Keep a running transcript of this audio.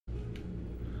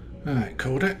Alright,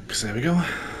 Codex, there we go.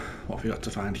 What have we got to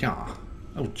find here?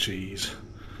 Oh, jeez.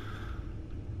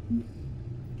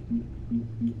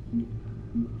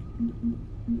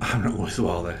 I'm not going through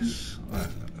all this.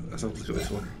 Let's have a look at this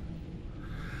one.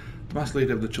 The mass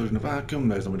leader of the Children of Arkham,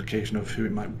 there's no indication of who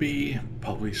it might be.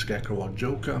 Probably Scarecrow or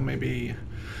Joker, maybe.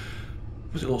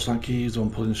 But it looks like he's the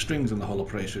one pulling strings in the whole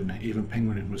operation. Even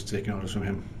Penguin was taking orders from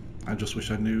him. I just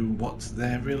wish I knew what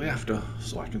they're really after,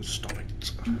 so I can stop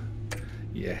it.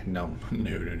 Yeah, no.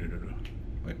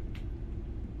 Wait.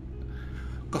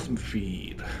 Gotham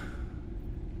feed.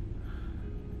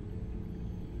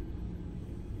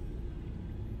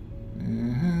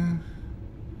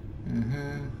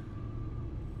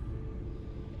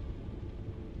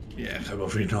 Yeah, I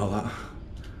won't read all that.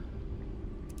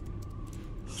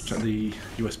 Check the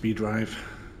USB drive.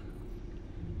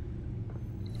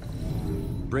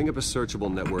 Bring up a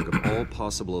searchable network of all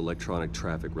possible electronic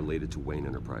traffic related to Wayne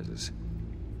Enterprises.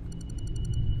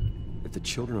 If the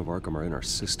Children of Arkham are in our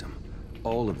system,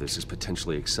 all of this is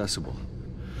potentially accessible.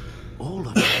 All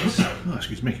of this? Oh,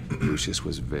 excuse me. Lucius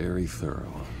was very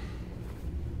thorough.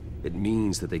 It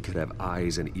means that they could have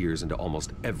eyes and ears into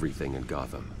almost everything in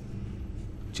Gotham.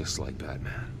 Just like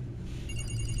Batman.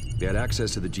 They had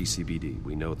access to the GCBD,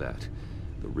 we know that.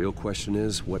 The real question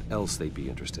is, what else they'd be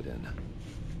interested in.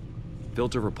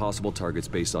 Filter for possible targets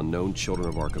based on known Children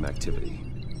of Arkham activity.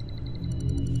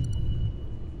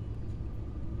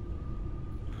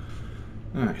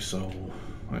 Alright, so...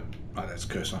 Right, that's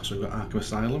cursor. So we've got Arkham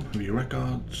Asylum, review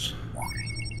records.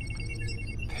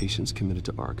 Patients committed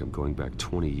to Arkham going back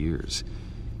 20 years.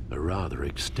 A rather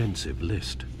extensive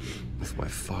list. With my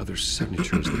father's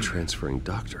signature as the transferring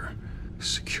doctor.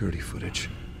 Security footage.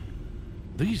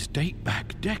 These date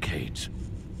back decades.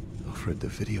 I've read the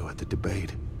video at the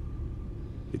debate.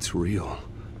 It's real.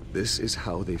 This is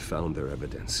how they found their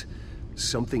evidence.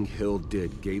 Something Hill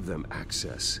did gave them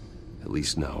access. At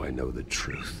least now I know the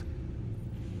truth.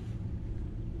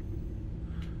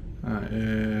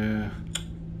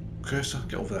 Cursor,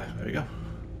 get over there. There we go.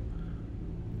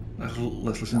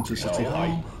 Let's listen to City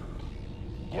Hall.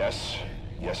 Yes,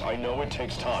 I know it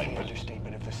takes time, but...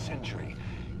 Understatement of the century,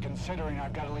 considering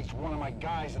I've got at least one of my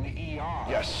guys in the ER.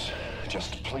 Yes,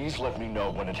 just please let me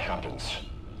know when it happens.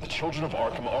 The Children of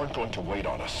Arkham aren't going to wait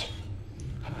on us.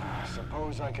 I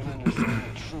suppose I can understand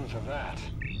the truth of that.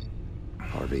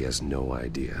 Harvey has no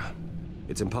idea.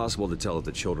 It's impossible to tell if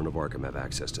the Children of Arkham have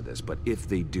access to this, but if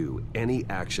they do, any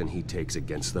action he takes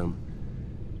against them,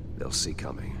 they'll see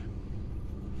coming.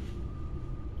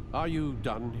 Are you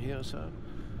done here, sir?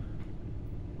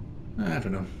 I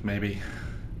don't know, maybe.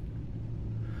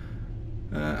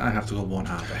 I have to go warn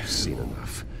Harvey. I've seen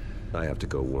enough. I have to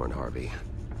go warn Harvey.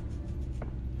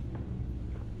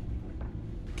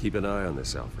 Keep an eye on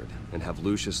this, Alfred, and have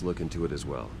Lucius look into it as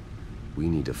well. We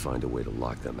need to find a way to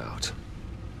lock them out.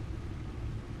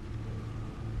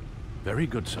 Very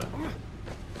good, sir.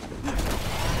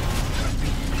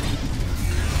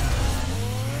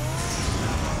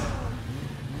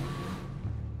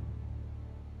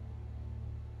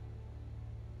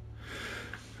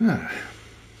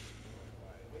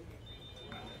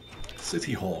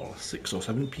 City Hall,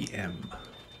 6:07 p.m.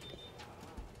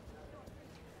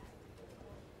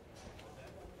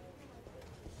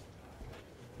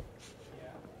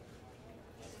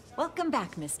 Welcome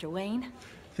back, Mr. Wayne.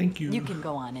 Thank you. You can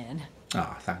go on in.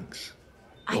 Ah, thanks.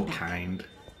 I'm You're back. kind.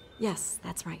 Yes,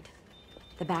 that's right.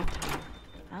 The back tire.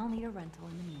 I'll need a rental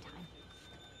in the meantime.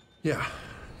 Yeah,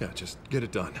 just get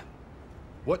it done.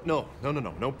 What? No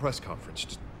press conference.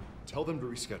 Just tell them to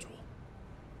reschedule.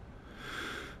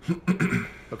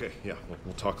 Okay, yeah,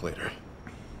 we'll talk later.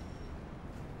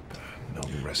 No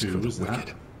rest for the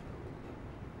wicked.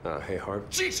 Hey, Harvey.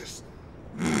 Jesus!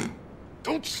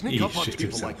 Don't sneak up on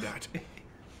people like that. I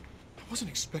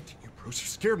wasn't expecting you, Bruce. You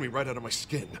scared me right out of my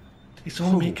skin. It's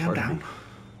all me, calm Harvey. down.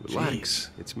 Relax.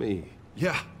 It's me.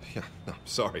 Yeah, no,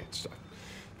 sorry.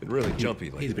 I've been really jumpy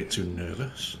lately. He's a bit too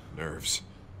nervous. Nerves.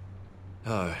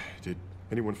 Did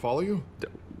anyone follow you?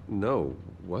 No.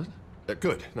 What?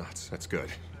 Good. No, that's good.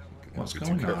 What's Good to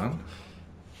going be careful. on?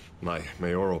 My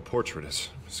mayoral portrait is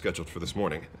scheduled for this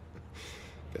morning.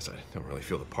 Guess I don't really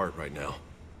feel the part right now.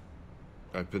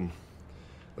 I've been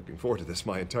looking forward to this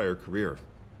my entire career.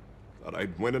 Thought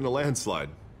I'd win in a landslide,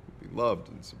 be loved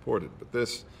and supported, but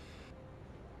this...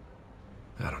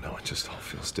 I don't know, it just all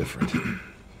feels different.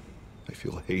 I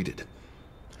feel hated.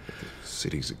 Like the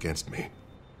city's against me.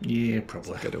 Yeah,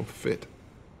 probably. Like I don't fit.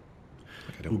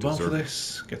 Like I don't Move on for deserve it.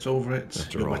 this. Get over it.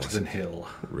 After You're all, better than Hill.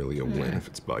 Really a win if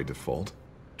it's by default.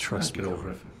 Trust me, Get over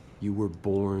it. you were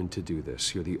born to do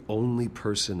this. You're the only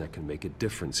person that can make a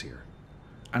difference here.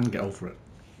 And get over it.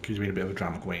 Because you've been a bit of a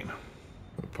drama queen.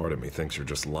 Part of me thinks you're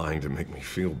just lying to make me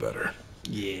feel better.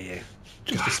 Yeah.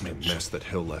 Just God, a the smidge. mess that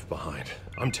Hill left behind.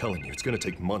 I'm telling you, it's gonna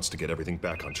take months to get everything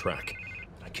back on track.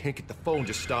 I can't get the phone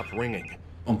to stop ringing.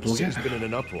 Unplug The city's it. been in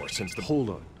an uproar since the... Hold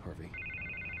on, Harvey.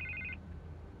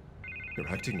 You're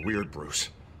acting weird, Bruce.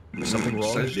 Is something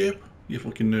wrong? Says you. You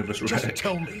fucking nervous Just wreck.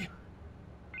 tell me.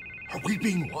 Are we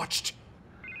being watched?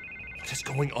 What is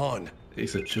going on?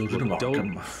 It's the children Look, of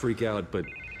don't Arkham. freak out, but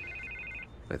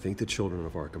I think the children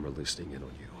of Arkham are listening in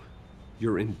on you.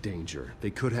 You're in danger. They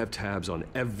could have tabs on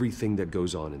everything that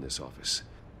goes on in this office.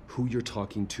 Who you're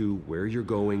talking to, where you're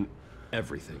going,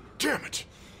 everything. Damn it!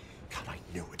 God, I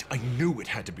knew it. I knew it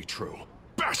had to be true.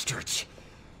 Bastards!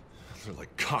 They're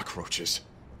like cockroaches.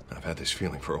 I've had this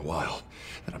feeling for a while,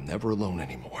 that I'm never alone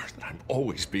anymore, that I'm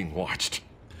always being watched.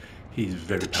 He's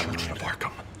very The children of paranoid.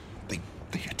 Arkham.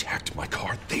 They attacked my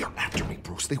car. They are after me,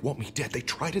 Bruce. They want me dead. They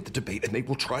tried at the debate, and they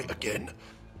will try again.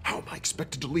 How am I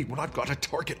expected to leave when I've got a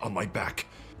target on my back?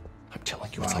 I'm telling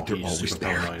you, it's Wow, like they're he's always super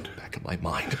there, paranoid. back in my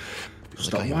mind. I feel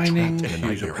Stop like I am whining. trapped in a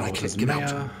Use your nightmare, and I powers can't as get out.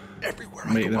 mayor. Everywhere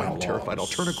I Make go, them I'm terrified. I'll outlaws.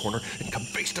 turn a corner and come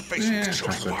face to face Yeah, with the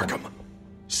children of transfer them. Arkham.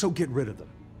 So get rid of them.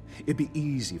 It'd be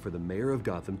easy for the mayor of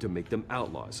Gotham to make them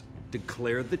outlaws.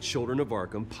 Declare the children of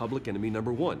Arkham public enemy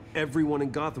number 1. Everyone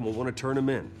in Gotham will want to turn them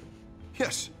in.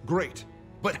 Yes, great.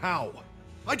 But how?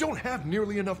 I don't have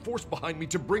nearly enough force behind me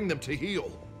to bring them to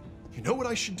heel. You know what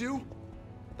I should do?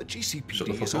 The Shut the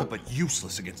GCPD fuck is all up. but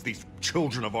useless against these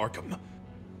children of Arkham.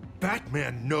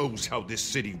 Batman knows how this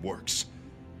city works.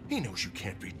 He knows you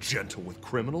can't be gentle with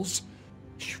criminals.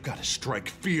 You've got to strike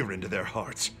fear into their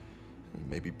hearts. And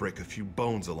maybe break a few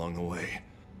bones along the way.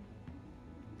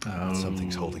 But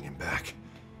something's holding him back.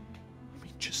 I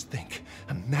mean, just think.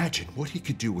 Imagine what he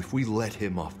could do if we let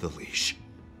him off the leash.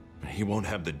 He won't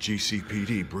have the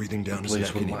GCPD breathing down his Place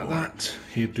neck wouldn't anymore. like that.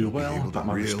 He'd do Be well. able to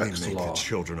Batman really respects the make law. the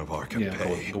children of Arkham Yeah,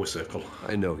 pay. go a circle.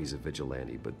 I know he's a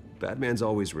vigilante, but Batman's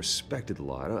always respected the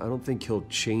law. I don't think he'll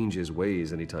change his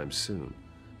ways anytime soon.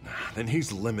 Then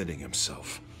he's limiting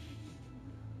himself.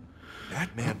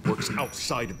 Batman works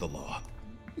outside of the law.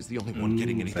 He's the only one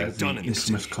getting anything There's done the in this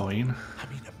infamous city. coin.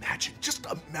 I mean, just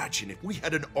imagine if we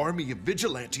had an army of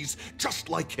vigilantes just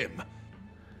like him.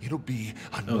 It'll be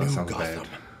a Oh, that new sounds Gotham. bad.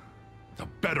 A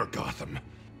better Gotham.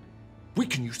 We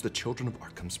can use the children of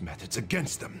Arkham's methods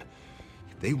against them.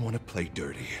 If they want to play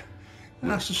dirty,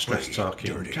 That's the stress play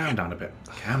talking. dirty. Calm down a bit.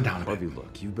 Calm down a Harvey, bit.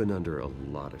 look, you've been under a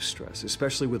lot of stress,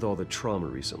 especially with all the trauma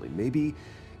recently. Maybe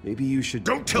you should...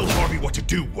 Don't tell Harvey what to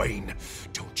do, Wayne.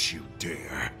 Don't you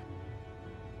dare.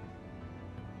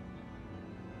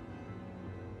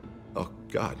 Oh,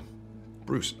 God.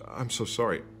 Bruce, I'm so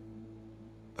sorry.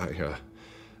 I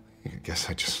guess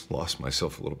I just lost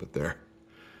myself a little bit there.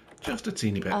 Just a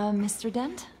teeny bit. Mr.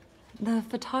 Dent? The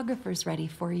photographer's ready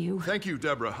for you. Thank you,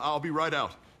 Deborah. I'll be right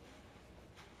out.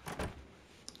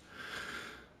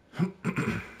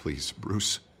 Please,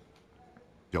 Bruce,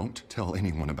 don't tell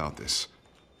anyone about this.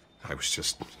 I was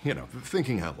just,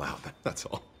 thinking out loud. That's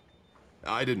all.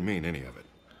 I didn't mean any of it.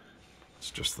 It's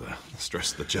just the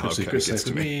stress of the job Your kind of secret's gets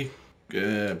safe to with me. me.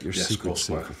 Your Yes, secret's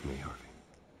Square. safe with me, Harvey.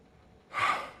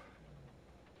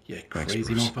 Yeah, Thanks,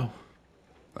 crazy Bruce. mofo.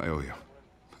 I owe you.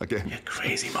 Again. Yeah,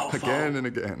 crazy mofo. Again and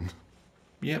again.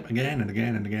 Yep, again and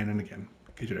again and again and again.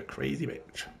 Because you're a crazy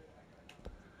bitch.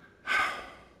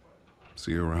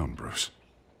 See you around, Bruce.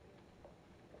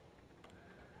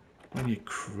 When you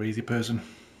crazy person.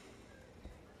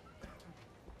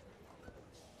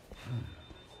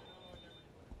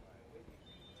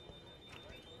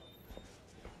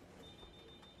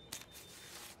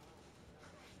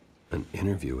 An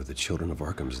interview with the Children of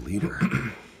Arkham's leader.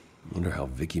 Wonder how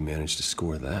Vicky managed to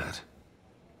score that.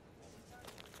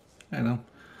 I know.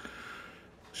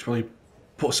 She probably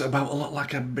puts it about a lot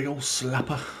like a big old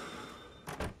slapper.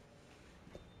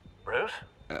 Bruce?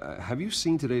 Have you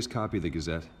seen today's copy of the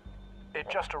Gazette? It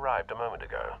just arrived a moment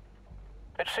ago.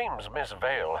 It seems Miss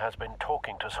Vale has been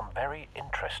talking to some very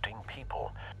interesting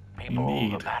people. People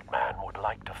Indeed. the Batman would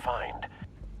like to find.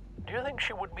 Do you think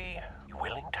she would be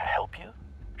willing to help you?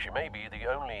 She may be the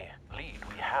only lead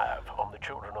we have on the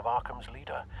Children of Arkham's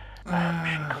leader. Perhaps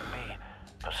she could be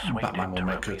persuaded Batman will to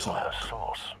make her reveal her talk.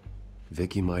 source.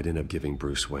 Vicky might end up giving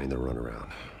Bruce Wayne the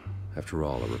runaround. After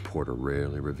all, a reporter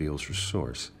rarely reveals her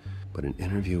source. But an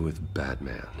interview with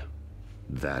Batman,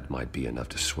 that might be enough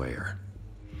to sway her.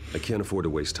 I can't afford to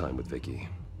waste time with Vicky.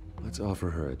 Let's offer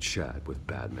her a chat with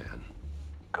Batman.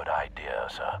 Good idea,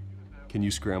 sir. Can you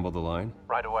scramble the line?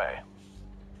 Right away.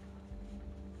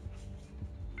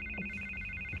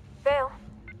 Vale,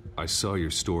 I saw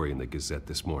your story in the Gazette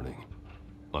this morning.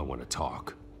 I want to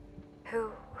talk.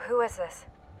 who is this?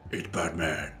 It's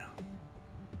Batman.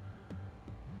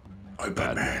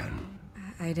 Batman.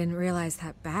 I didn't realize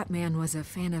that Batman was a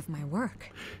fan of my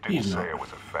work. Didn't He's say not. I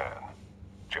was a fan.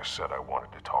 Just said I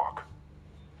wanted to talk.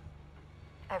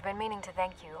 I've been meaning to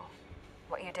thank you.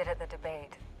 What you did at the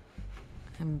debate.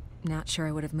 I'm not sure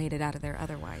I would have made it out of there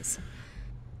otherwise.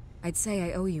 I'd say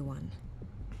I owe you one.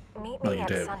 Meet Well, me you at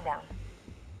do. sundown.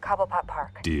 Cobblepot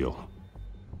Park. Deal.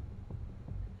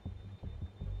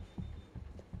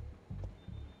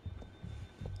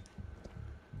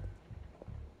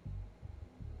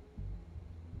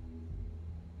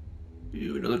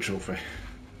 You another trophy.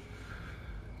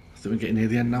 So we're getting near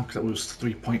the end now, because that was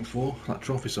 3.4, that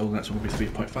trophy, so the next one will be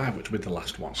 3.5, which will be the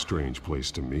last one, Strange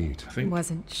place to meet. I think.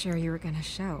 Wasn't sure you were gonna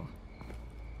show.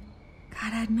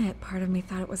 Gotta admit, part of me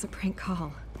thought it was a prank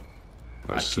call.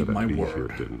 I I said keep my I'd be word. here,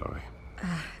 didn't I?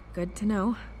 Good to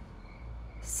know.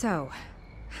 So,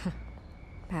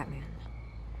 Batman.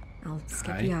 I'll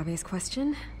skip the Hi. obvious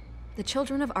question. The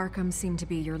children of Arkham seem to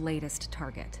be your latest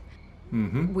target.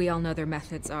 Mm-hmm. We all know their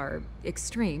methods are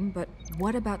extreme, but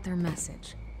what about their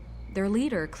message? Their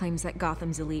leader claims that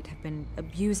Gotham's elite have been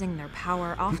abusing their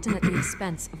power, often at the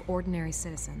expense of ordinary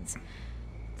citizens.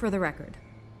 For the record,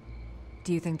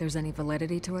 do you think there's any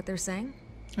validity to what they're saying?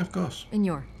 Of course. In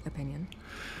your opinion?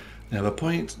 They have a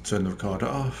point, turn the recorder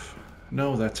off.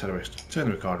 No, they're terrorists. Turn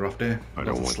the recorder off, dear. I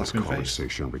don't Lots of want this slapping face.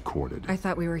 conversation recorded. I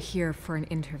thought we were here for an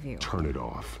interview. Turn it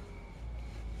off.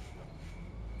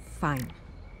 Fine.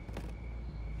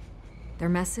 Their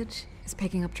message is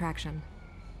picking up traction,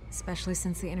 especially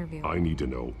since the interview. I need to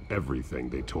know everything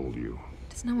they told you.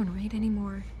 Does no one read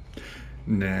anymore?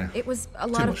 Nah. It was a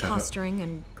Too lot of much effort. posturing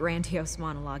and grandiose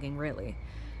monologuing, really.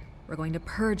 We're going to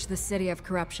purge the city of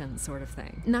corruption, sort of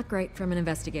thing. Not great from an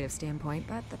investigative standpoint,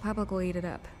 but the public will eat it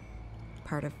up.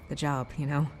 Part of the job, you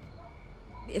know?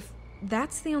 If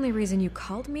that's the only reason you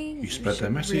called me, You spread their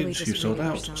should message, really just you sold read it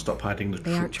out, yourself. stop hiding the They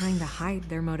truth. aren't trying to hide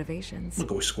their motivations. We'll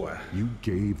go square. You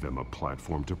gave them a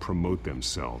platform to promote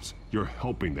themselves. You're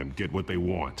helping them get what they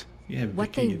want. Yeah,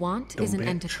 What Vicky, they you want dumb is an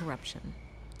end to bitch. corruption.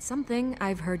 Something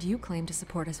I've heard you claim to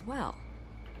support as well.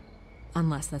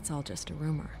 Unless that's all just a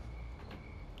rumor.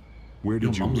 Where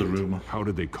did Your you mom's a meet? rumor. How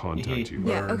did they contact you?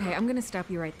 Yeah, Word. okay, I'm gonna stop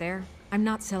you right there. I'm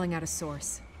not selling out a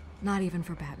source. Not even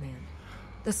for Batman.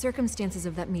 The circumstances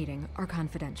of that meeting are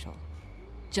confidential.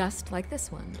 Just like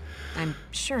this one. I'm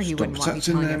sure you Stop wouldn't want me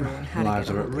protecting telling them. everyone how Lives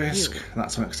to get are a at hold of risk. you.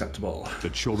 That's unacceptable. The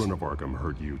children of Arkham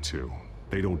hurt you too.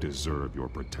 They don't deserve your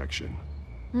protection.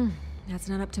 That's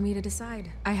not up to me to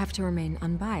decide. I have to remain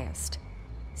unbiased.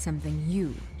 Something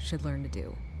you should learn to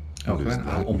do. Okay, does then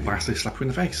that I'll mean? unbiasedly slap you in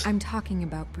the face. I'm talking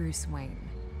about Bruce Wayne.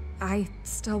 I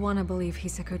still want to believe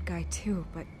he's a good guy too,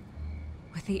 but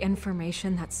with the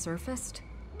information that's surfaced,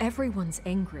 everyone's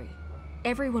angry.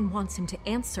 Everyone wants him to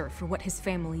answer for what his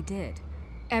family did.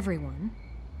 Everyone,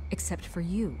 except for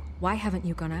you. Why haven't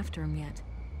you gone after him yet?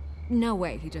 No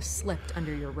way he just slipped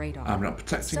under your radar. I'm not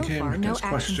protecting So him far, no against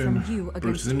action question. from you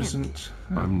Bruce is against him. innocent.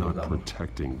 I'm Yeah, not that one.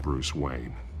 protecting Bruce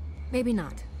Wayne. Maybe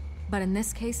not. But in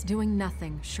this case, doing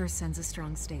nothing sure sends a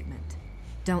strong statement.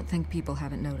 Don't think people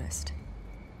haven't noticed.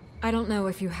 I don't know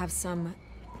if you have some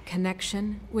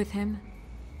connection with him.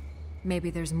 Maybe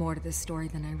there's more to this story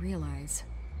than I realize.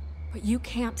 But you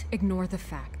can't ignore the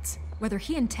facts. Whether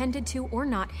he intended to or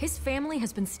not, his family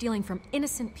has been stealing from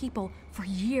innocent people for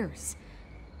years.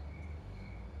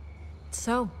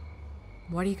 So,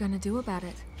 what are you gonna do about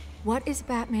it? What is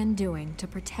Batman doing to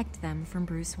protect them from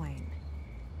Bruce Wayne?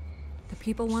 The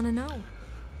people want to know.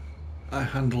 I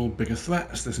handle bigger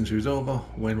threats. This interview's over.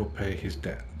 Wayne will pay his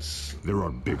debts. There are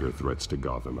bigger threats to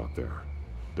Gotham out there.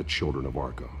 The children of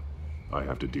Arkham. I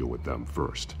have to deal with them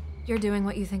first. You're doing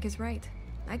what you think is right.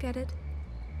 I get it.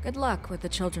 Good luck with the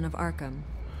children of Arkham.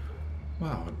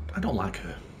 Wow, I don't like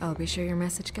her. I'll be sure your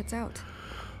message gets out.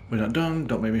 We're not done.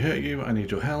 Don't make me hurt you. I need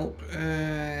your help.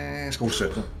 Let's go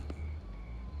circle.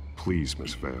 Please,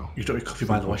 Miss Vale. You got your coffee,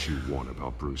 by the way. What you want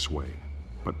about Bruce Wayne.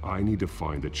 But I need to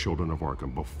find the children of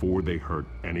Arkham before they hurt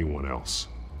anyone else.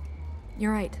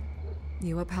 You're right.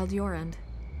 You upheld your end.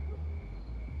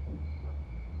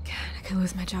 God, I could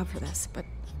lose my job for this, but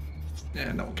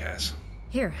Yeah, no one cares.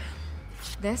 here.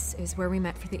 This is where we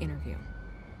met for the interview.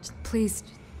 Just please,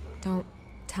 don't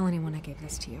tell anyone I gave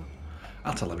this to you.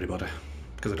 I'll tell everybody.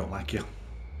 Because I don't like you.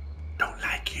 Don't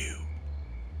like you.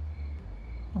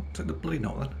 Oh, take the bloody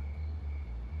note then.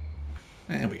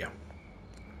 There we go.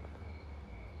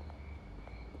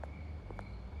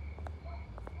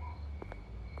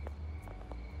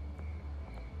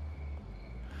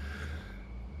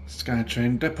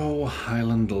 Skytrain Depot,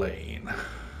 Highland Lane.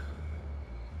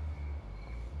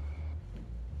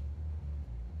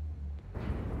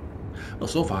 Well,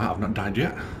 so far I've not died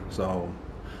yet, so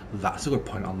that's a good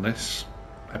point on this.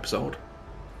 episode.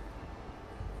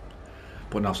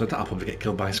 But now said that, I'll probably get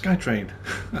killed by a Skytrain.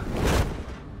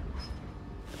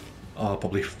 Or I'll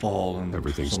probably fall and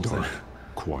Everything's something. dark,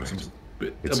 quiet.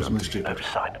 It's empty. No stupid.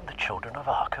 sign of the children of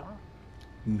Arkham?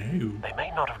 No. They may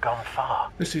not have gone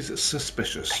far. This is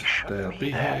suspicious. They should They'll be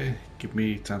be there. here. Give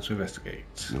me time to investigate.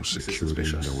 No This is security,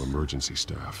 suspicious. no emergency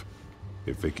staff.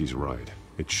 If Vicky's right,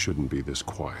 it shouldn't be this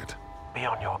quiet. Be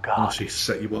on your Unless guard. she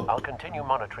set you I'll up. continue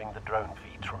monitoring the drone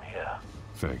feeds from here.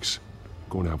 Thanks.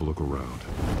 Go and have a look around.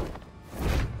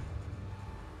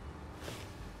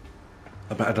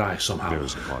 I better die somehow.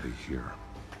 There's a body here.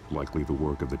 Likely the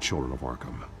work of the children of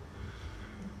Arkham.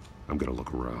 I'm gonna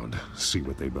look around, see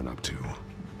what they've been up to.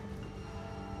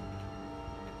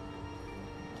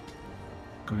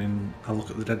 Going in, I'll look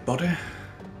at the dead body.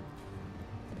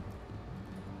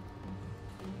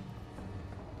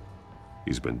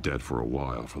 He's been dead for a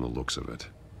while from the looks of it.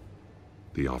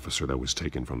 The officer that was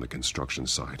taken from the construction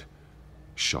site.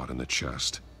 Shot in the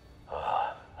chest.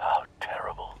 How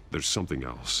terrible. There's something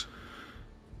else.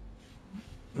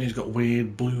 He's got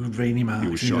weird blue veiny marks. He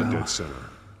was in shot his dead arm. center.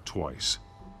 Twice.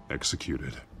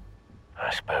 Executed. I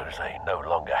suppose they no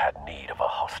longer had need of a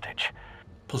hostage.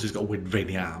 Plus he's got weird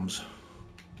veiny arms.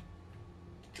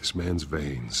 This man's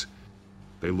veins.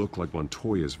 They look like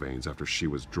Montoya's veins after she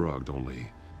was drugged,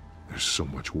 only they're so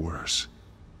much worse.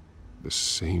 The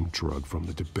same drug from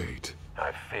the debate.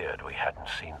 I feared we hadn't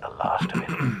seen the last of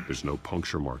it. There's no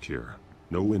puncture mark here.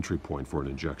 No entry point for an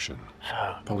injection.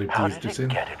 So, Probably how breathed did this it in.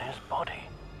 get in his body?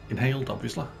 Inhaled,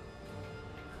 obviously.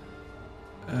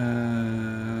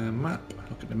 Map.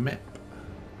 Look at the map.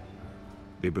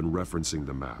 They've been referencing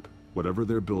the map. Whatever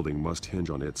they're building must hinge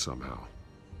on it somehow.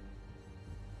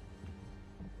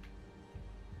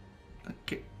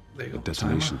 Okay, there you A go.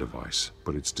 detonation Timer. device,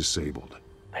 but it's disabled.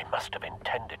 They must have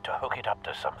intended to hook it up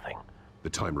to something. The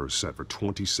timer is set for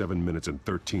 27 minutes and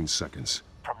 13 seconds.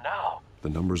 From now, The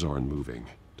numbers aren't moving.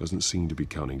 Doesn't seem to be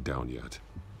counting down yet.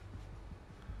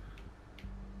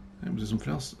 Was there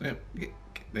something else? Yep.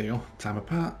 There you go. Timer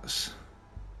parts.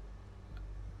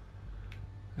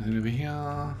 Anything over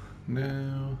here?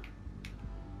 No.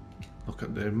 Look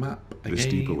at the map again. This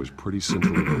depot is pretty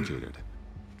centrally located.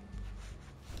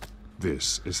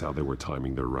 This is how they were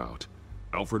timing their route.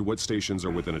 Alfred, what stations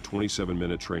are within a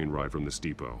 27-minute train ride from this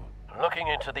depot? looking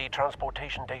into the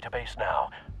transportation database now.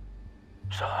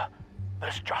 Sir,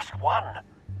 there's just one.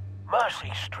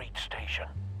 Mercy Street Station.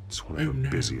 It's one of the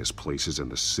busiest places in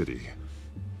the city.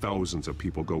 Thousands of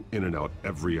people go in and out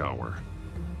every hour.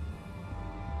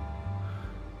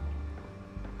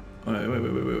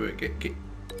 Wait. Get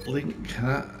link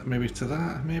that maybe to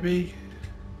that, maybe.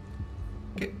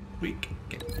 Get.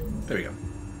 There we go.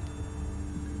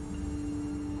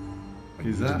 I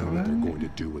need to know what they're going to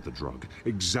do with the drug.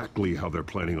 Exactly how they're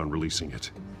planning on releasing it.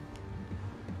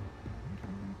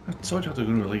 I told you how they're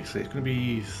going to release it. It's going to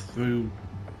be through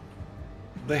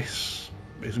this.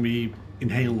 It's going to be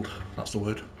inhaled. That's the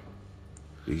word.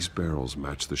 These barrels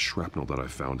match the shrapnel that I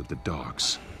found at the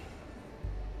docks.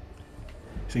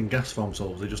 It's in gas form,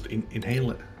 so they just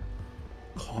inhale it.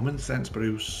 Common sense,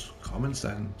 Bruce. Common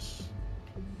sense.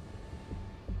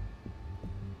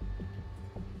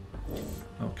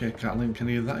 Okay, can't link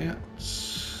any of that yet.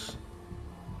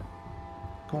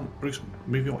 Come on, Bruce,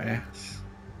 move your ass.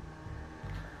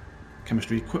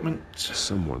 Chemistry equipment.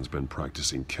 Someone's been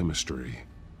practicing chemistry.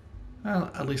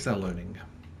 Well, at least they're learning.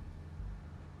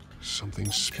 Something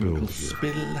Chemical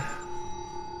spilled here. spill.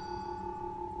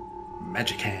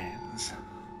 Magic hands.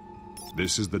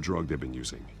 This is the drug they've been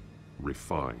using.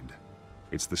 Refined.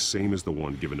 It's the same as the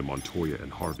one given to Montoya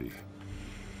and Harvey.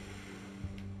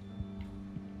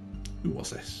 Ooh,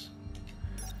 what's this?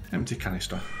 Empty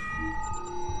canister.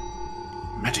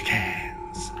 Magic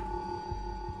hands.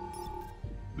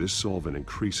 This solvent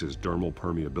increases dermal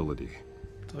permeability.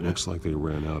 Looks like they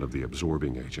ran out of the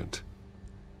absorbing agent.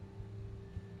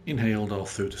 Inhaled all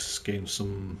through the skin,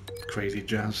 some crazy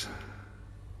jazz.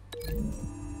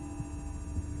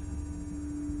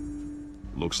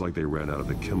 Looks like they ran out of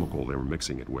the chemical they were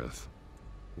mixing it with.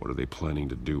 What are they planning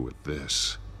to do with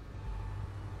this?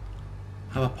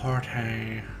 Have a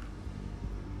party.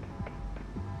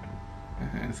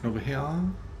 Anything over here?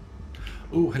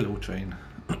 Oh, hello, train.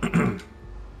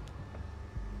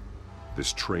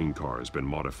 This train car has been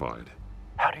modified.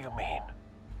 How do you mean?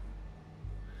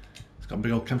 It's got a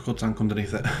big old chemical tank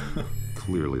underneath it.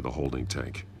 Clearly the holding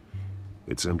tank.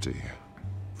 It's empty.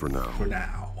 For now. For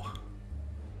now.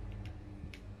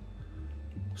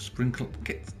 Sprinkle.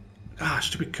 Get. Ah,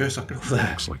 stupid curse I can over there.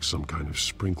 Looks like some kind of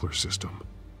sprinkler system.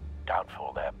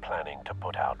 Doubtful they're planning to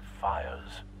put out fires.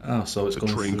 Oh, so it's The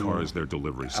going train through car is their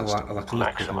delivery system. like a liquid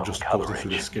Maximum and just goes through the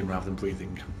coverage. skin rather than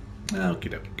breathing. Okie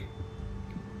doke.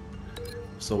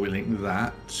 So we link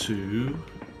that to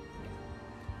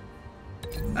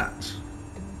that.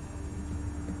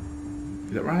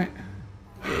 Is that right?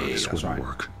 Yeah, This that's wouldn't right.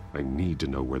 work. I need to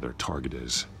know where their target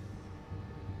is.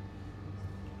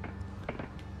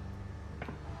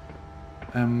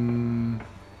 Anything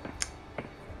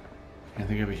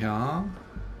over here?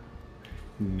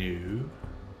 No.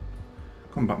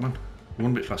 Come on, Batman.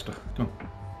 One bit faster. Come on.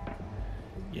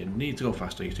 You need to go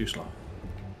faster. You're too slow.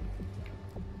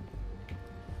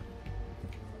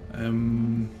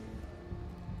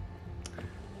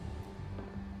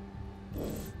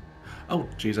 Oh,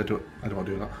 jeez, I don't want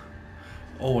to do that.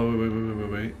 Oh,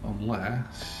 wait.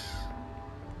 Unless...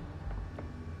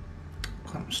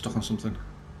 I'm stuck on something.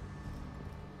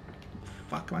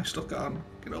 Fuck am I stuck on?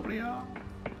 Get over here.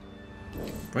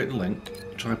 Break the link.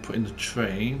 Try putting the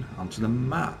train onto the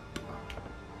map.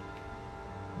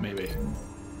 Maybe.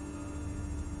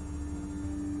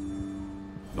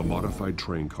 The modified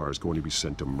train car is going to be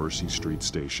sent to Mercy Street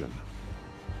Station.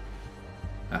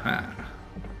 Aha.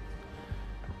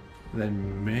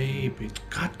 Then maybe...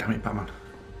 God damn it, Batman.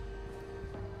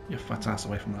 You fat ass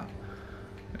away from that.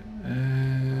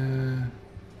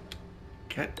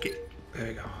 Get... There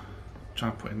you go. Try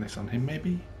putting this on him,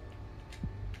 maybe?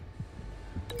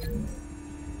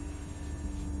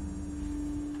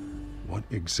 What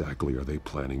exactly are they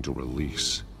planning to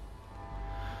release?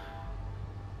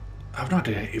 I've no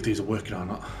idea if these are working or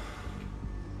not.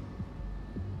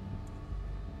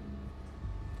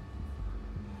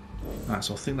 Alright,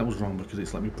 so I think that was wrong because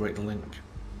it's let me break the link.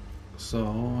 So,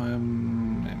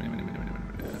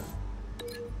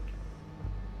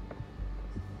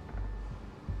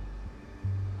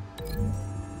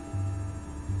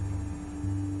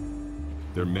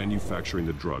 They're manufacturing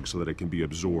the drug so that it can be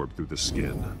absorbed through the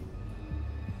skin.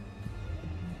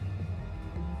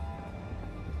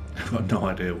 I've got no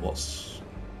idea what's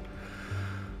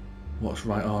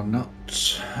right or not.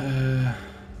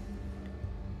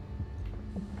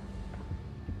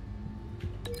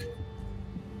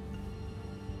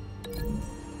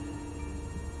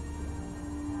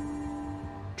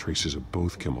 Traces of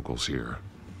both chemicals here.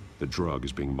 The drug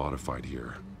is being modified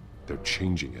here. They're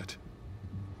changing it.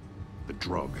 The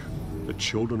drug. The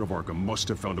children of Arkham must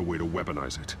have found a way to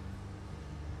weaponize it.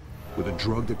 With a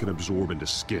drug that can absorb into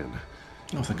skin,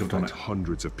 I think I've done affect it.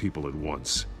 hundreds of people at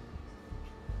once.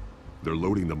 They're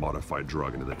loading the modified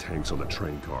drug into the tanks on the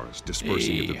train cars,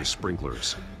 dispersing it through the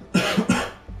sprinklers.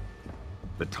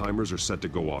 The timers are set to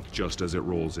go off just as it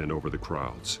rolls in over the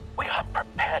crowds. We aren't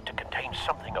prepared to contain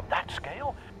something of that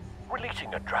scale.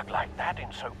 Releasing a drug like that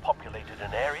in so populated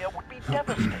an area would be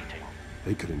devastating.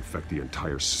 They could infect the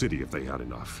entire city if they had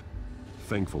enough.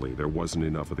 Thankfully, there wasn't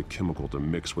enough of the chemical to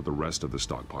mix with the rest of the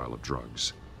stockpile of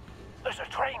drugs. There's a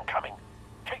train coming.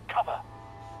 Take cover.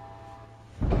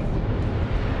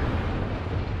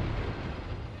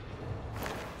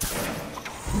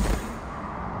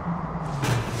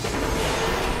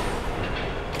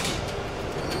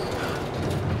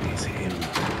 It's him.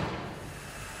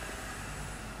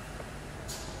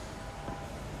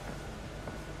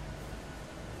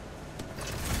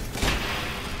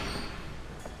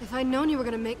 If I'd known you were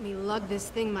gonna make me lug this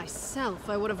thing myself,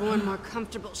 I would have worn more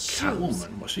comfortable shoes.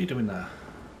 Catwoman, what's she doing there?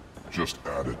 Just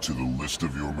add it to the list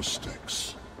of your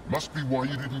mistakes. Must be why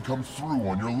you didn't come through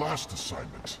on your last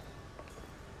assignment.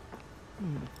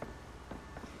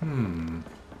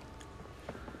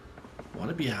 What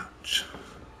a biatch.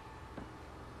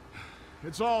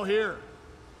 It's all here.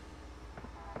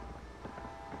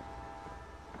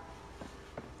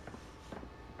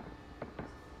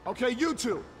 Okay, you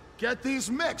two, get these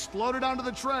mixed, loaded onto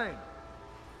the train.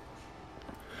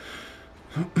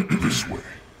 This way.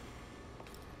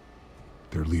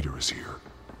 Their leader is here,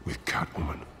 with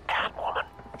Catwoman. Catwoman.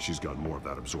 She's got more of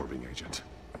that absorbing agent.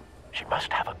 She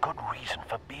must have a good reason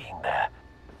for being there.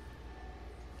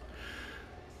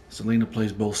 Selena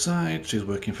plays both sides. She's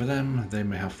working for them. They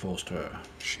may have forced her.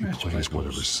 She Yeah, plays both.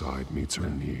 whatever side meets her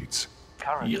needs.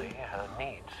 Currently, her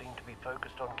needs seem to be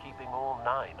focused on keeping all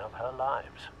 9 of her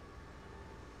lives.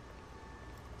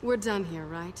 We're done here,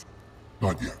 right?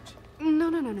 Not yet.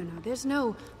 No. There's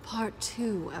no part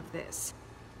 2 of this.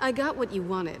 I got what you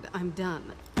wanted. I'm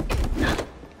done. You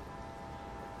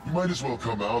might as well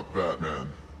come out, Batman.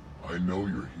 I know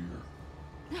you're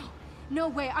here. No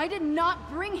way. I did not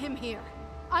bring him here.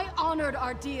 I honored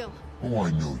our deal. Oh,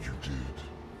 I know you did.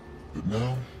 But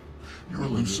now, you're a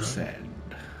loose end.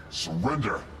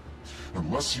 Surrender!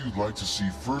 Unless you'd like to see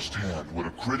firsthand what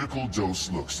a critical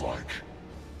dose looks like.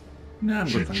 No, I'm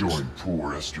She good, thanks. joined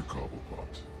poor Esther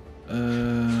Cobblepot.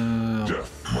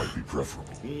 Death might be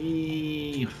preferable.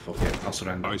 Fuck it, I'll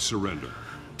surrender. I surrender.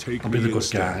 Take I'll be me the good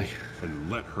instead guy.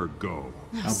 and let her go.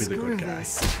 No, I'll be the screw good guy.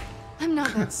 this. I'm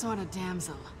not that sort of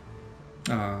damsel.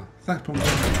 Ah, thanks, Pumpkin.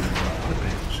 What a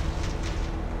bitch.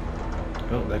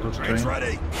 Oh, there goes the train.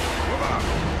 ready. Move out.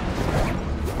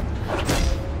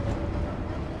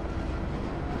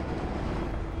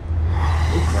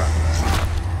 Oh, crap.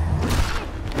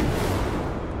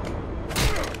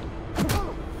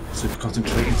 Super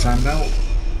concentrating time now.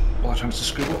 Well, a chance to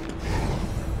screw up.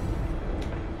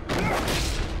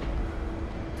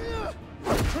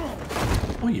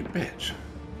 Oh, you bitch.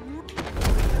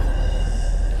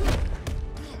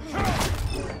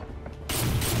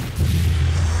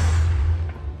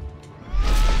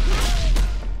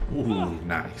 Ooh,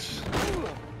 nice.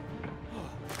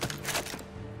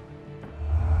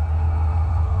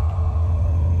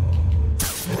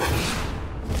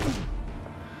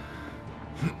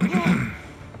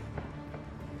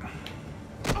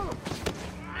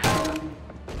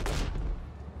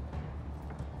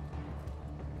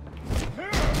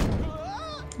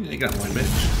 Yeah, you got one, bitch.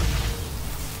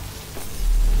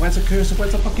 Where's the cursor?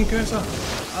 Where's the fucking cursor?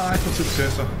 Ah, I can see the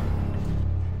cursor.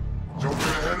 Don't get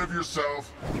ahead of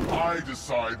yourself. I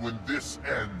decide when this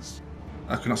ends.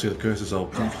 I cannot see the cursor, so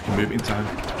I can't fucking move it in time.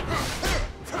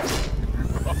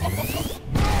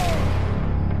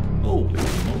 Holy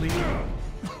moly.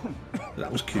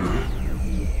 That was cool.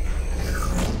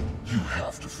 You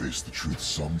have to face the truth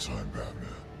sometime,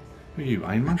 Batman. Who are you,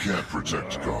 Iron Man? You can't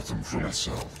protect Gotham from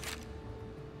itself.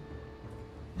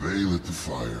 They lit the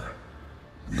fire.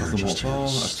 We are Gotham just will here to fall,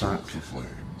 stoke attack. the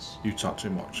flames. You talk too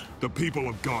much. The people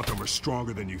of Gotham are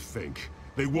stronger than you think.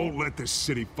 They won't let this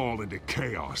city fall into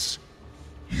chaos.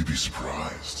 You'd be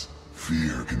surprised.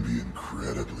 Fear can be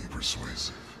incredibly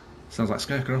persuasive. Sounds like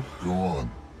Scarecrow. Go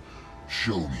on.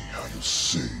 Show me how you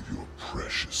save your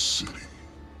precious city.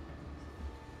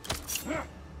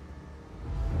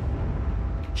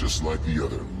 Just like the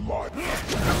other lot.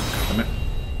 Damn it.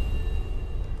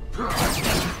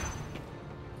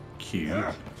 Cute.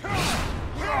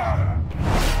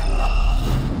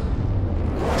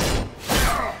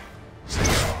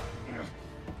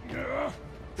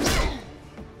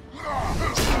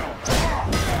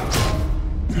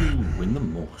 Ooh, in the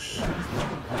mush.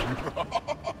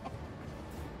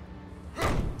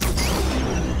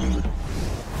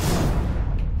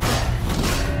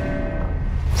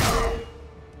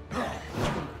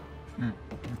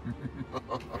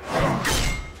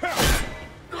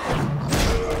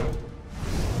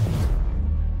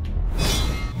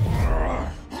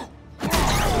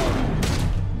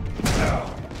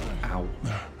 Ow.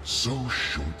 So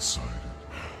short-sighted.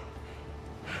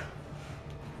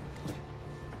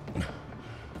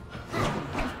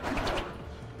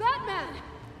 Batman!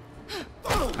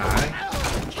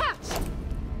 Aye. Catch!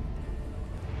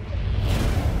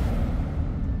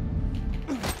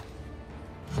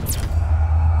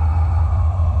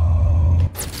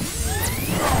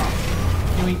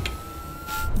 Yoink.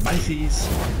 Bitesies.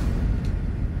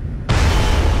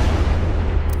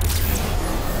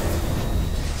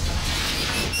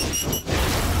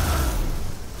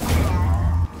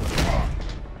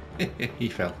 He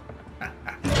fell.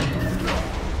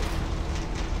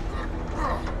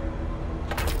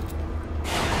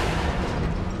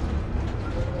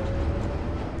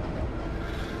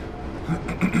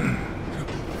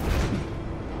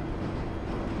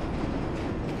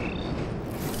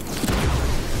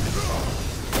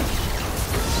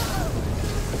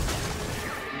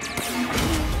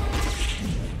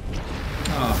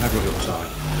 Oh, have a look upside.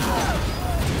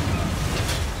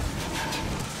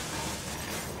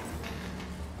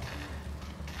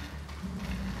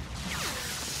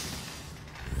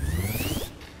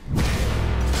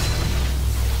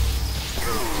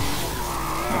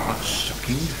 Oh, that's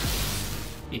shocking.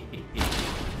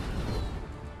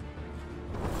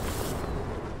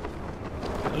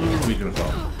 Oh, we're gonna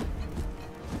fall.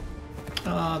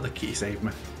 Ah, the key saved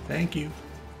me. Thank you.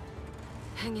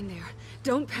 Hang in there.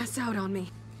 Don't pass out on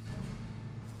me.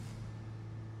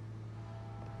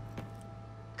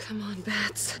 Come on,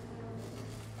 Bats.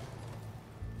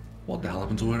 What the hell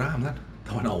happened to her arm then?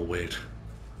 That went all weird.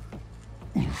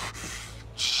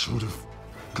 Should have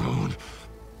gone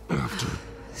after.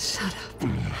 Shut up.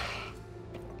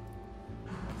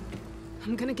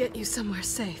 I'm gonna get you somewhere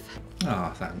safe.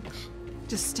 Ah, thanks.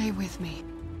 Just stay with me.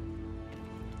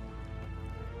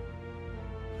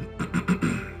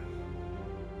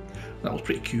 That was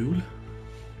pretty cool.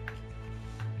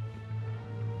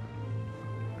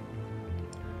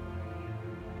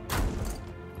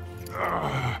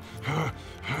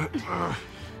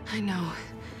 I know.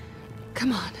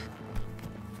 Come on.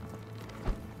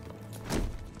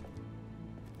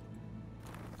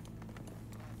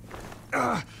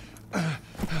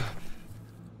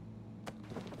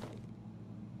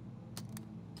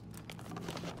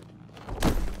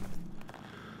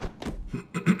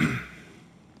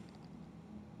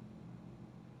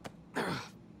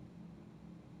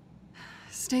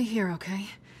 Stay here, okay?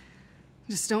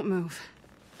 Just don't move.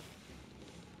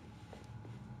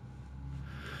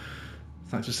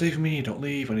 Thanks for saving me. Don't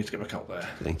leave. I need to get back out there.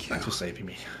 Thank you. Thanks for saving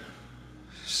me.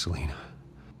 Selina.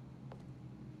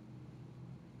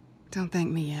 Don't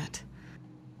thank me yet.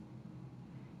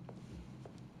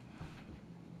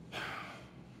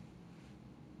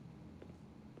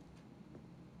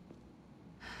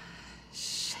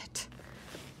 Shit.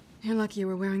 You're lucky you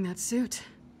were wearing that suit.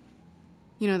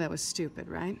 You know that was stupid,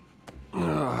 right?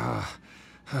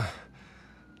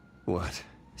 What?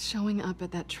 Showing up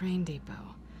at that train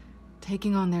depot.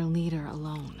 Taking on their leader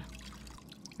alone.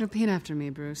 Repeat after me,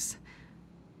 Bruce.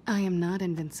 I am not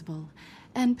invincible,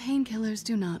 and painkillers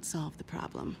do not solve the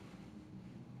problem.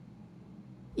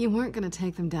 You weren't gonna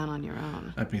take them down on your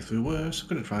own. I've been through worse.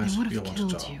 Good advice. They would You have want to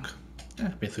killed talk. you. Yeah,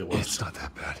 I've been through worse. It's not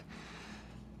that bad.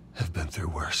 I've been through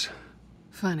worse.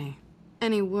 Funny.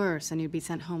 Any worse and you'd be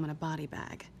sent home in a body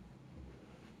bag.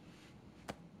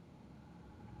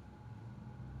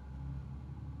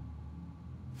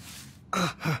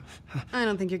 I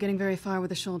don't think you're getting very far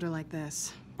with a shoulder like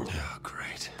this. Oh,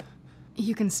 great.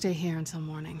 You can stay here until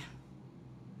morning.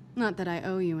 Not that I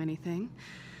owe you anything.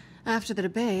 After the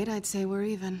debate, I'd say we're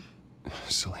even.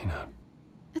 Selina.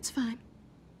 It's fine.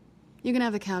 You can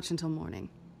have the couch until morning.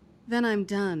 Then I'm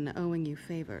done owing you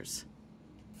favors.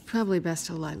 Probably best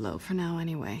to lie low for now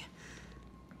anyway.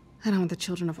 I don't want the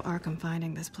children of Arkham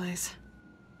finding this place.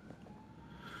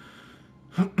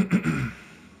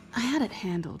 I had it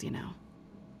handled, you know.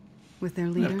 With their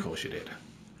leader. Yeah, of course you did.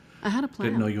 I had a plan.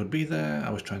 Didn't know you would be there. I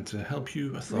was trying to help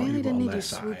you. I thought Really you were didn't on need their you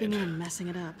side. swooping in and messing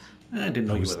it up. I didn't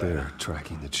know I you was were there. there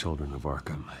tracking the children of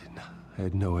Arkham. I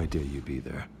had no idea you'd be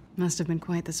there. Must have been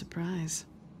quite the surprise.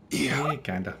 Yeah,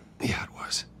 kinda. Yeah, it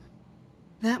was.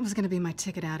 That was gonna be my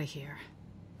ticket out of here.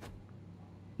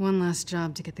 One last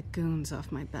job to get the goons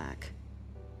off my back.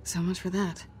 So much for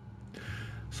that.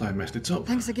 So I messed it up.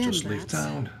 Thanks again, Just leave Bats.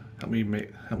 town. Help me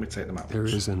take them out. There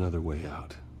is another way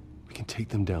out. We can take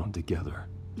them down together.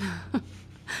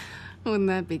 Wouldn't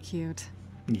that be cute?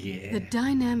 Yeah. The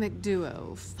dynamic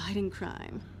duo fighting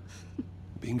crime.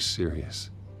 Being serious.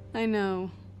 I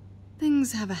know.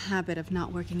 Things have a habit of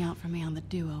not working out for me on the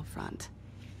duo front.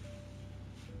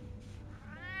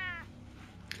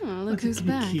 Oh, look who's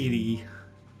back. Kitty.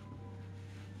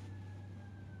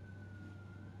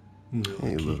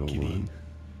 Hey, little one.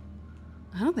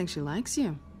 I don't think she likes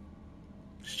you.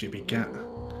 Stupid cat.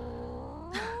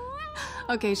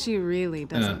 Okay, she really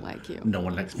doesn't like you. No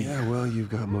one likes me. Yeah, well, you've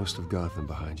got most of Gotham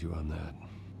behind you on that.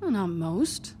 Well, not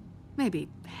most. Maybe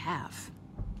half.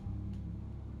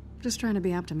 Just trying to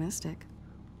be optimistic.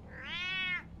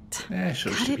 Yeah,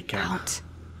 sure, Cut stupid it cat. out.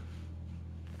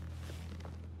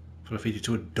 Put a feed you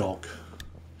to a dog.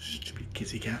 Stupid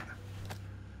kitty cat.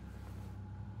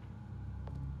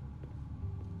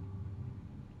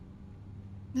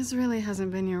 This really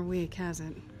hasn't been your week, has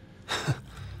it?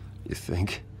 You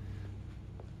think?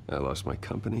 I lost my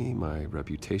company, my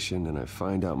reputation, and I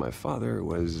find out my father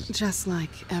was... Just like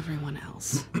everyone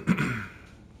else.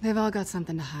 They've all got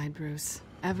something to hide, Bruce.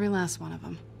 Every last one of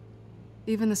them.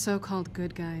 Even the so-called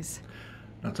good guys.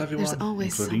 Not everyone, There's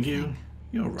always including something.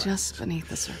 you. You're right. Just beneath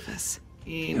the surface.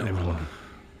 Not everyone.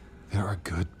 There are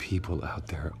good people out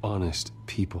there, honest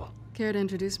people. Care to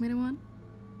introduce me to one?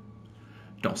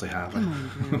 Don't say have. Come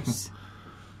on, Bruce.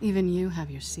 Even you have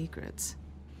your secrets.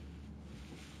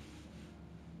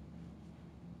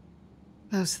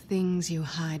 Those things you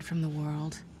hide from the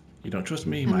world. You don't trust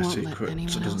me, And my won't let secret anyone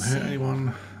doesn't else hurt see.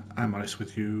 anyone. I'm honest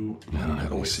with you. I don't have any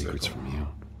Always secrets circle. from you.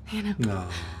 You know, No.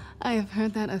 I have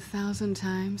heard that 1,000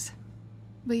 times.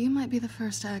 But you might be the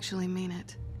first to actually mean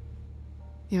it.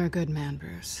 You're a good man,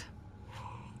 Bruce.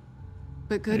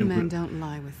 But good You're men good. don't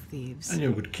lie with thieves. And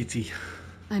you're a good kitty.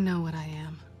 I know what I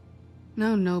am.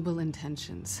 No noble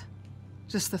intentions.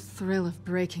 Just the thrill of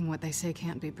breaking what they say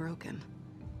can't be broken.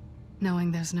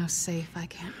 Knowing there's no safe I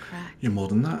can't crack. You're more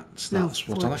than that. No That's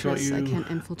what I like about fortress you. I can't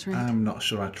infiltrate. I'm not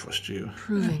sure I trust you.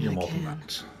 Proving You're I more can. than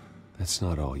that. That's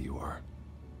not all you are.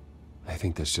 I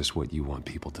think that's just what you want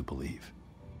people to believe.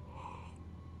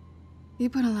 You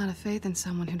put a lot of faith in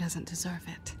someone who doesn't deserve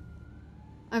it.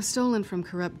 I've stolen from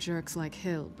corrupt jerks like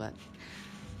Hill, but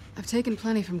I've taken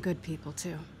plenty from good people,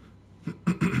 too.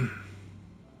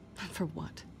 For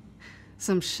what?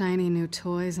 Some shiny new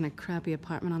toys and a crappy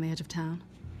apartment on the edge of town.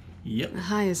 Yep. The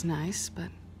high is nice, but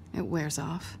it wears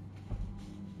off.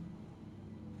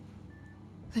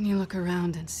 Then you look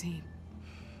around and see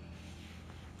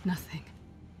nothing.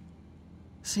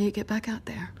 So you get back out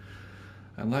there.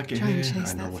 I like it Try and here.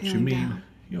 chase I know that what you feeling mean. down.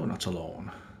 You're not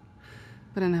alone.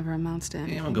 But it never amounts to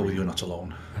anything. Yeah, I'll go with you're not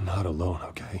alone. You're not alone,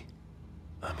 okay?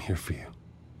 I'm here for you.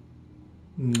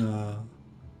 No.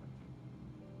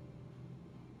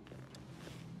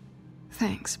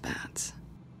 Thanks, Bats.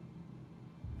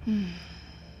 This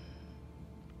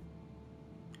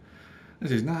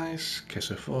is nice. Kiss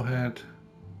her forehead.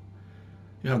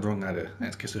 You have the wrong idea.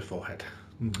 Let's kiss her forehead.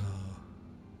 No.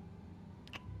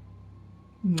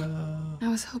 No. I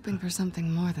was hoping for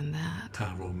something more than that.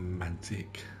 How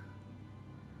romantic.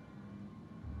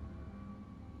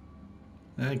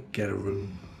 Get a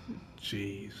room.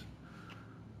 Jeez.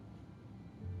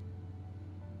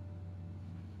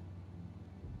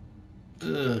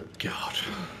 Oh, God.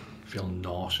 I feel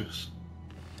nauseous.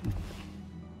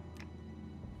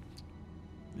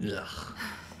 Ugh.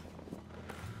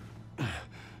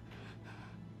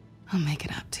 I'll make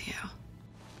it up to you.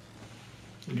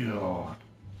 God.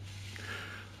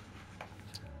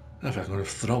 I feel like I'm going to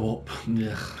throw up.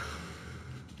 Ugh.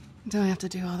 Do I have to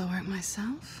do all the work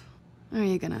myself? Or are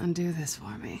you gonna undo this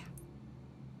for me?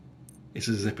 It's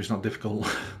as if it's not difficult.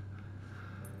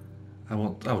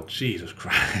 Oh, Jesus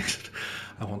Christ.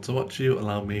 I want to watch you.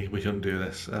 Allow me. We shouldn't do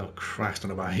this. Oh, Christ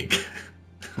on a bike.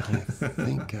 I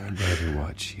think I'd rather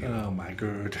watch you. Oh, my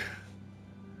God.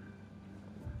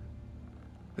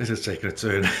 This is taking a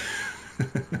turn.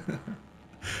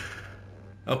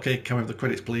 Okay, can we have the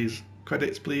credits, please?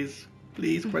 Credits, please.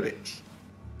 Please, credits.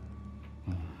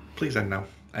 Please end now.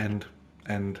 End.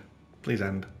 End. Please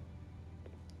end.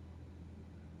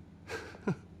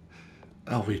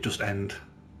 Oh, we just end.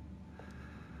 I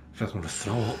feel like I'm going to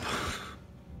throw up.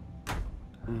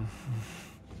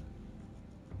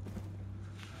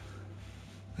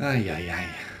 Ay, ay, ay.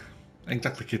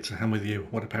 Exactly, kids. I'm with you.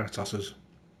 What a pair of tossers.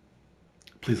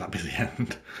 Please let be the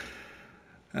end.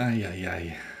 Ay, ay,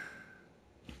 ay.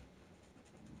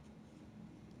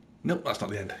 Nope, that's not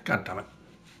the end. God damn it.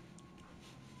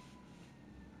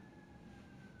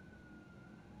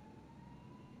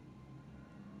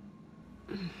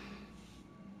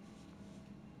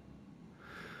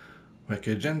 Wake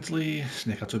her gently,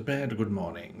 sneak out of bed, good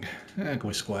morning.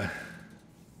 Go square.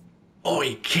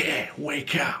 Oi, kid,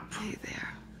 wake up! Hey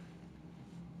there.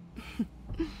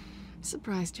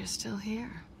 Surprised you're still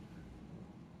here.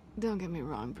 Don't get me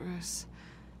wrong, Bruce.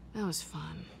 That was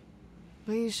fun.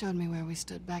 But you showed me where we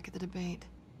stood back at the debate.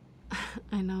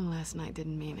 I know last night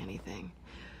didn't mean anything.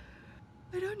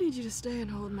 I don't need you to stay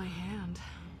and hold my hand.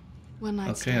 One night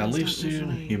Okay, I'll leave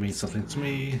soon. You mean something to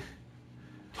me.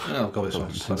 I'll go this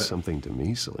one. Something to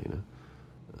me, Selena.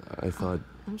 I thought...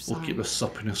 I'm sorry. We'll keep the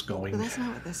suppiness going. But that's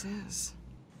not what this is.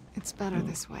 It's better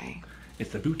this way.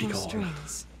 It's the booty No call.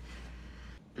 strings.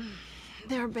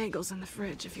 There are bagels in the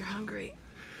fridge if you're hungry.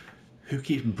 Who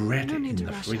keeps bread No in need to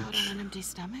the rush fridge? out on an empty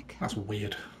stomach. That's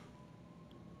weird.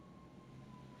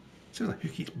 Sounds like who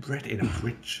keeps bread in a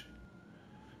fridge?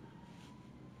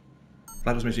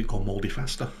 That just makes it go mouldy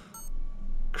faster.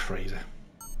 Crazy.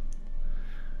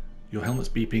 Your helmet's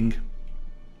beeping.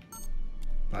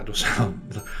 That does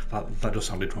sound... that does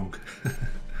sounded wrong.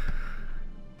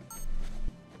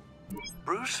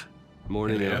 Bruce?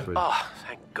 Morning, Yeah. Alfred. Oh,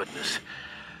 thank goodness.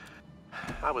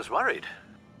 I was worried.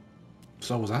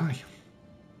 So was I.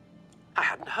 I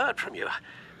hadn't heard from you.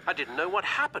 I didn't know what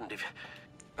happened.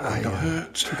 I got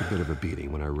hurt. Took a bit of a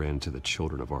beating when I ran to the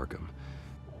Children of Arkham.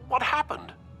 What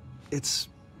happened? It's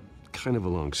kind of a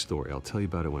long story. I'll tell you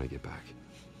about it when I get back.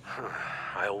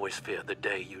 I always fear the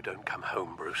day you don't come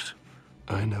home, Bruce.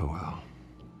 I know, Al.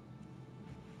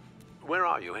 Where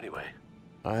are you, anyway?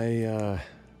 I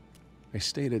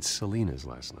stayed at Selena's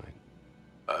last night.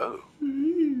 Oh.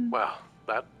 Well,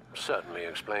 that certainly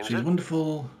explains She's it.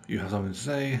 wonderful. You have something to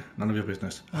say. None of your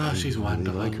business. Ah, she's really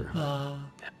wonderful. like her. Ah.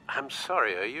 I'm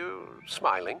sorry, are you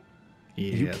smiling?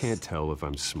 Yes. You can't tell if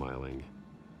I'm smiling.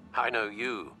 I know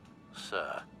you,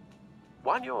 sir.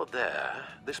 While you're there,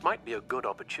 this might be a good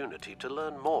opportunity to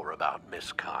learn more about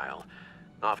Miss Kyle.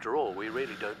 After all, we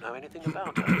really don't know anything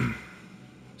about her.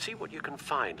 See what you can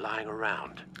find lying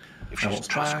around. If she's what's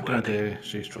back in a trustworthy, day,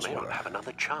 she's you may trustworthy. not have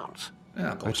another chance. Yeah,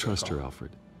 I'll go I with trust her,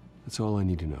 Alfred. That's all I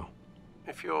need to know.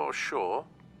 If you're sure,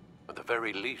 at the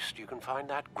very least, you can find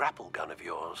that grapple gun of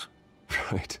yours.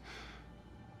 Right.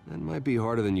 That might be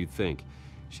harder than you'd think.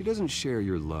 She doesn't share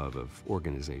your love of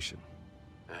organization.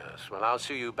 Yes, well, I'll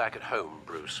see you back at home,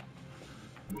 Bruce.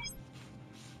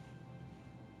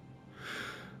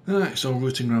 Alright, so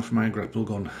rooting around for my grapple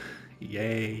gun.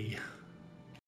 Yay.